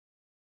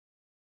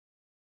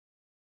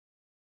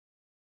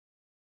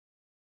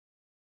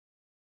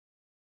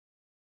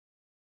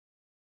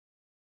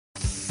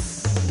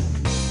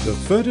The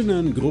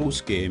Ferdinand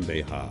Gross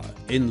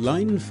GmbH in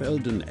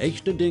Leinfelden,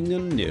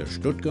 Echterdingen near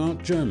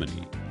Stuttgart,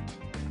 Germany.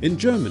 In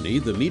Germany,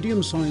 the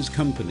medium-sized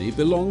company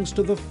belongs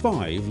to the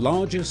 5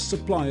 largest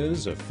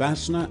suppliers of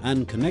fastener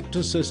and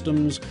connector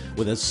systems,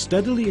 with a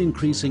steadily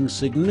increasing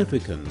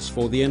significance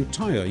for the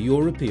entire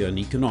European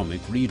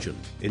economic region.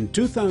 In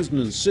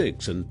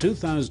 2006 and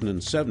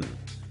 2007,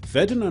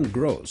 Ferdinand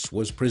Gross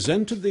was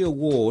presented the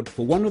award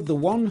for one of the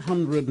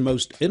 100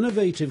 most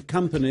innovative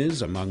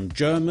companies among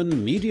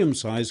German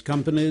medium-sized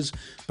companies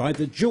by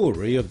the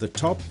jury of the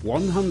Top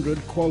 100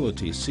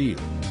 Quality Seal.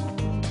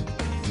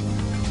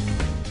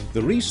 The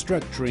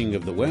restructuring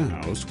of the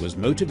warehouse was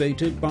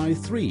motivated by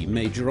 3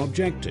 major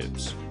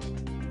objectives: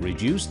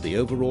 reduce the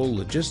overall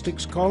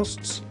logistics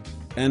costs,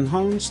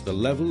 enhance the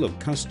level of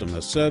customer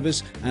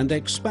service, and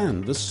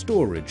expand the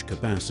storage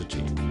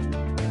capacity.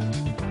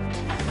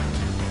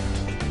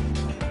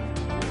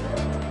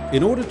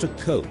 In order to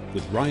cope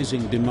with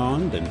rising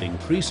demand and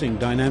increasing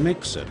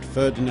dynamics at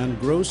Ferdinand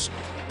Gross,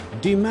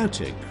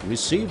 Dematic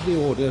received the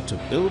order to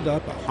build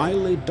up a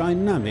highly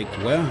dynamic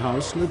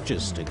warehouse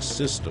logistics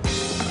system.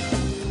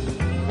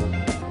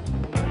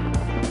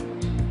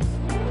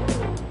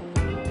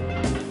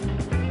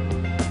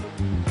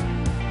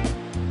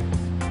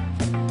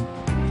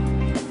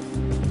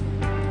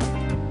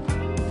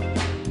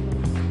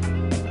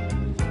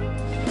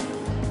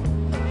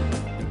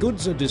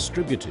 Goods are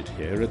distributed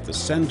here at the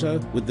center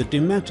with the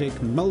Dematic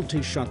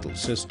Multishuttle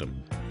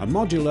system, a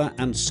modular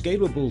and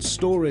scalable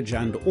storage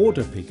and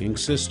order picking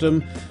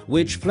system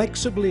which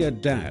flexibly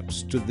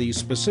adapts to the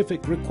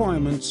specific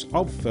requirements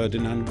of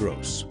Ferdinand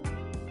Gross.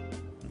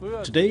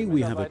 Today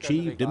we have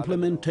achieved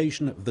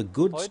implementation of the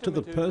goods to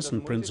the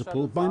person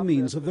principle by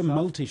means of the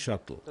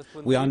multi-shuttle.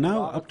 We are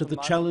now up to the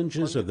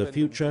challenges of the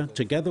future,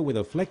 together with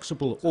a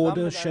flexible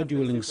order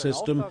scheduling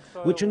system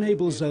which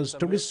enables us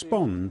to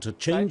respond to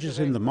changes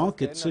in the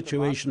market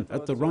situation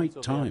at the right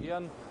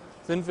time.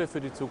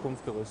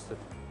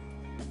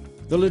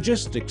 The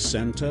logistics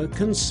center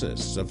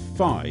consists of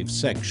 5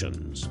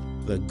 sections: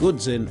 the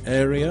goods-in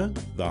area,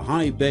 the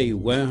high bay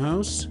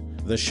warehouse,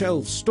 the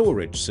shelf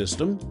storage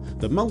system,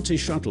 the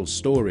multi-shuttle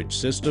storage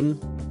system,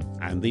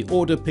 and the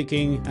order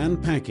picking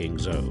and packing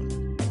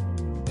zone.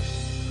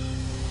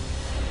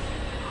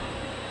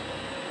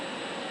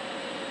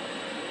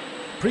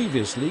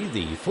 Previously,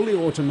 the fully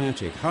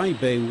automatic high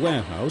bay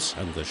warehouse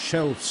and the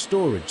shelf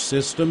storage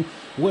system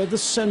were the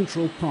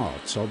central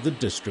parts of the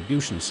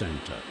distribution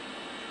center.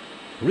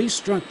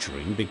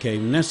 Restructuring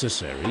became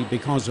necessary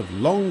because of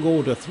long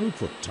order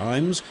throughput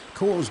times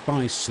caused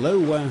by slow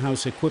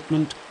warehouse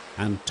equipment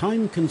and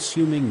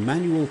time-consuming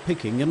manual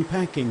picking and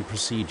packing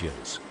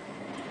procedures.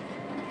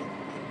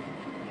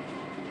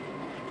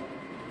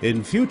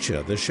 In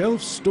future, the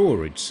shelf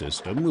storage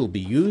system will be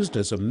used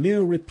as a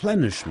mere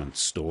replenishment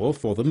store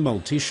for the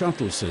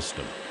multi-shuttle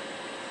system.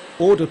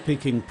 Order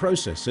picking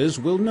processes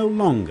will no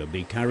longer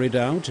be carried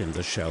out in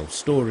the shelf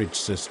storage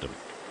system.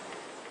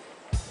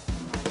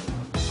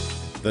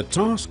 The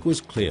task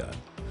was clear: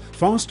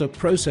 faster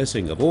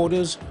processing of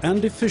orders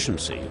and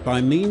efficiency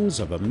by means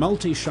of a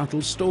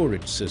multi-shuttle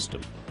storage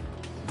system.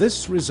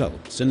 This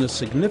results in a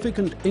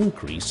significant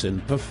increase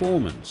in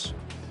performance.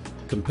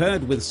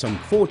 Compared with some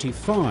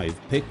 45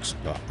 picks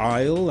per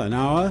aisle an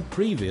hour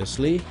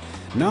previously,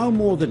 now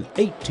more than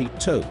 80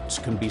 totes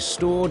can be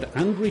stored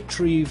and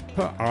retrieved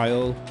per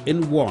aisle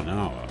in 1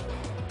 hour.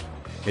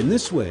 In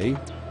this way,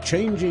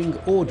 changing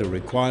order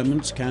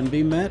requirements can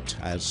be met,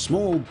 as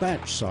small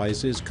batch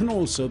sizes can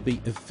also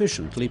be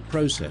efficiently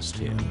processed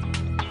here.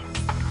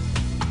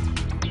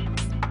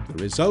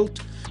 The result: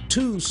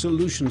 2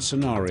 solution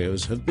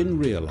scenarios have been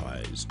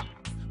realized: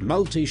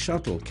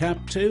 multi-shuttle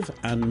captive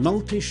and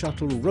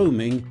multi-shuttle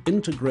roaming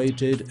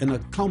integrated in a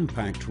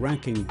compact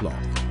racking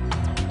block.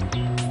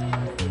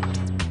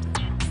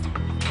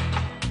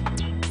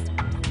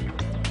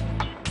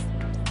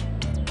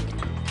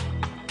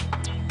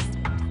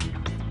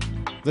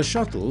 The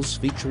shuttles,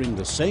 featuring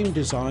the same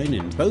design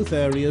in both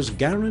areas,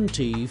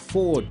 guarantee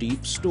 4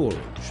 deep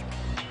storage.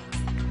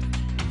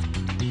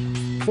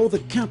 For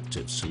the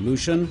captive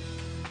solution,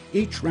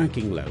 each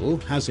racking level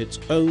has its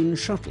own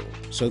shuttle,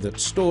 so that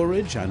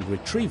storage and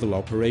retrieval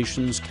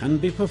operations can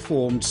be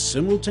performed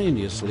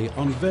simultaneously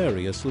on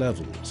various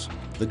levels.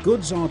 The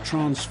goods are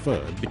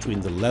transferred between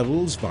the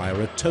levels via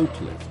a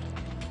tote lift.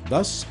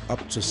 Thus,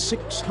 up to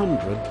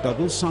 600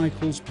 double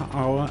cycles per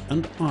hour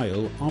and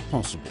aisle are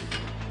possible.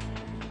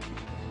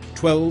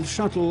 12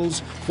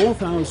 shuttles,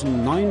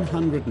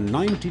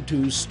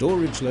 4,992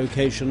 storage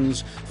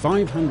locations,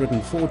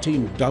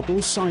 514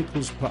 double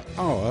cycles per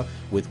hour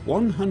with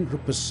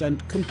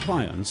 100%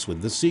 compliance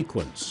with the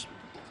sequence.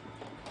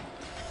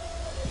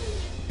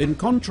 In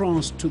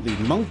contrast to the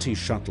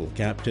multi-shuttle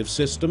captive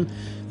system,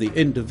 the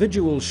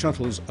individual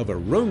shuttles of a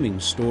roaming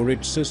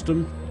storage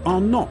system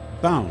are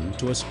not bound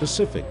to a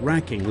specific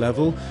racking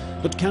level,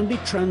 but can be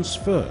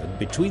transferred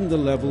between the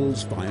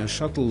levels via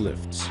shuttle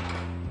lifts.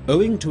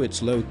 Owing to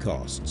its low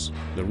costs,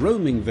 the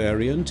roaming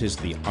variant is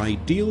the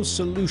ideal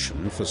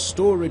solution for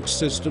storage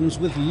systems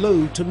with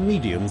low to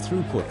medium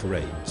throughput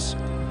rates.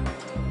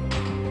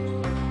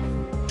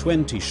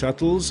 20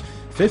 shuttles,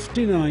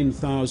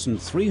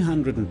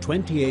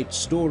 59,328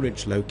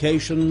 storage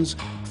locations,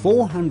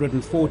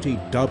 440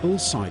 double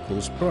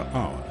cycles per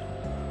hour.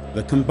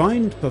 The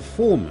combined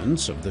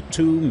performance of the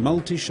two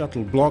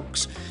multi-shuttle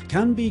blocks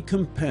can be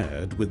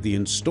compared with the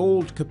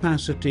installed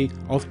capacity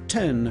of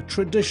 10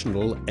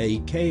 traditional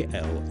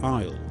AKL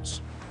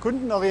aisles.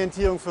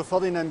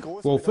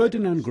 For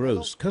Ferdinand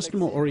Gross,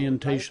 customer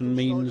orientation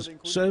means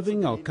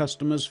serving our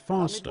customers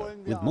faster,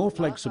 with more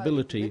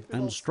flexibility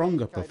and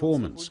stronger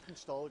performance.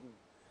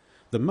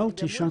 The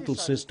multi-shuttle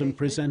system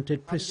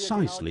presented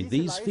precisely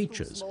these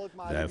features,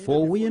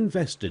 therefore we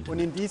invested in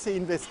it.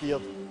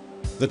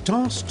 The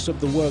tasks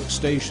of the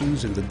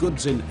workstations in the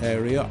goods-in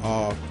area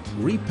are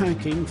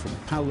repacking from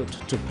pallet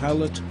to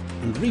pallet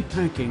and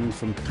repacking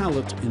from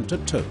pallet into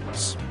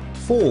totes.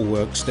 4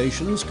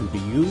 workstations can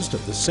be used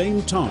at the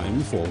same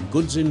time for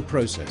goods-in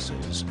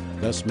processes,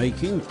 thus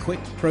making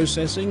quick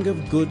processing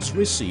of goods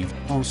received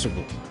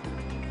possible.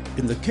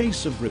 In the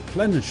case of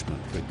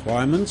replenishment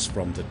requirements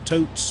from the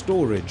tote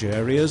storage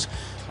areas,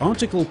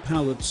 article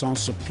pallets are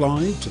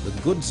supplied to the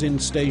goods-in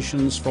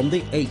stations from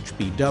the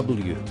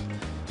HBW.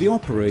 The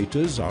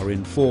operators are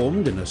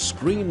informed in a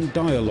screen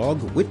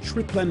dialogue which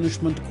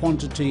replenishment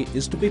quantity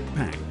is to be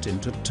packed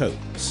into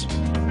totes.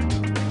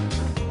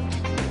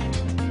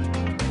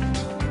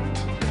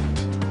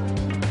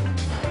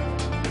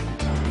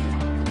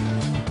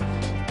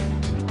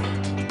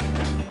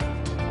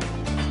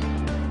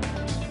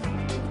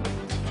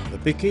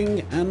 Picking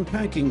and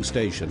packing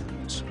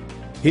stations.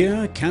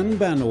 Here,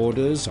 Kanban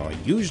orders are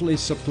usually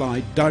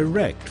supplied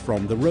direct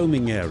from the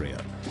roaming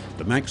area.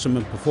 The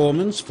maximum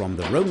performance from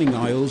the roaming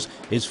aisles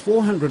is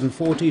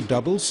 440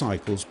 double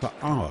cycles per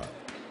hour.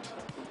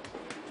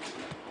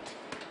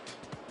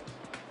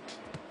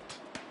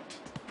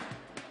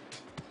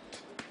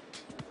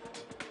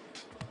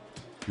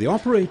 The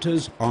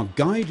operators are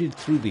guided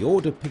through the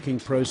order picking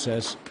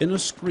process in a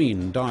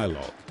screen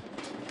dialogue.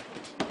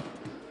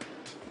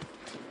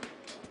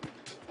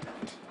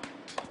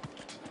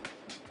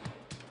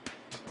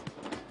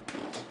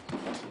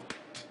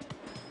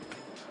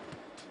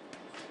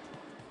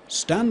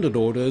 Standard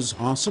orders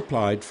are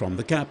supplied from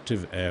the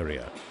captive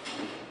area.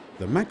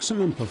 The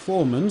maximum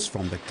performance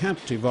from the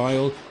captive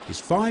aisle is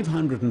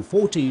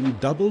 514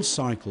 double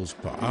cycles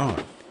per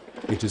hour.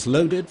 It is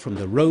loaded from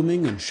the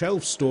roaming and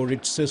shelf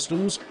storage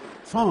systems.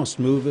 Fast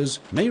movers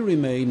may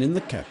remain in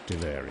the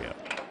captive area.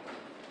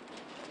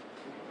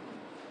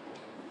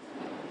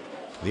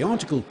 The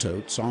article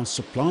totes are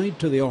supplied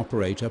to the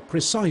operator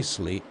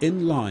precisely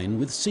in line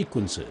with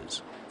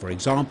sequences. For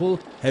example,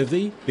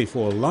 heavy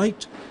before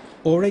light,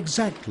 or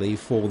exactly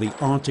for the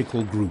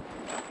article group.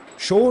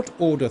 Short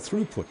order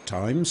throughput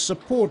times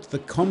support the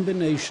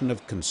combination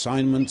of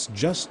consignments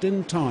just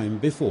in time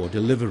before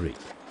delivery.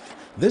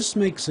 This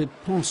makes it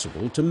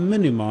possible to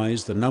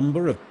minimize the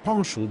number of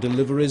partial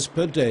deliveries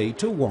per day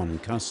to one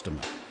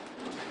customer.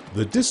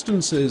 The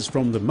distances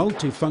from the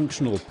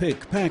multifunctional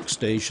pick-pack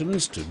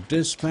stations to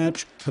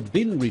dispatch have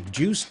been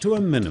reduced to a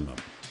minimum.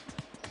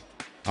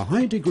 A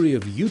high degree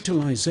of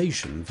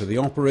utilization for the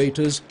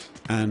operators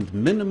and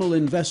minimal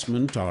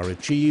investment are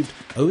achieved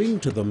owing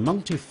to the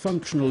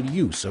multifunctional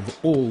use of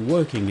all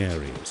working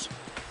areas.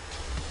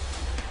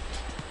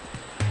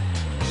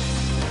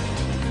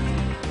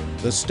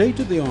 The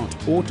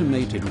state-of-the-art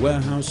automated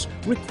warehouse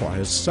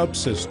requires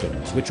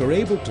subsystems which are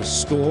able to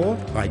store,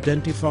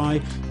 identify,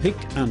 pick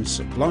and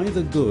supply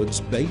the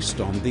goods based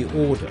on the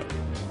order.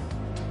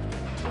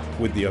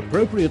 With the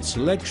appropriate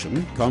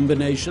selection,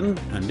 combination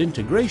and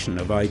integration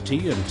of IT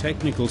and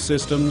technical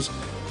systems,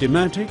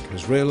 Dematic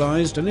has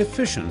realized an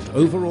efficient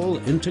overall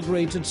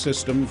integrated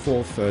system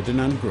for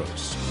Ferdinand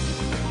Gross.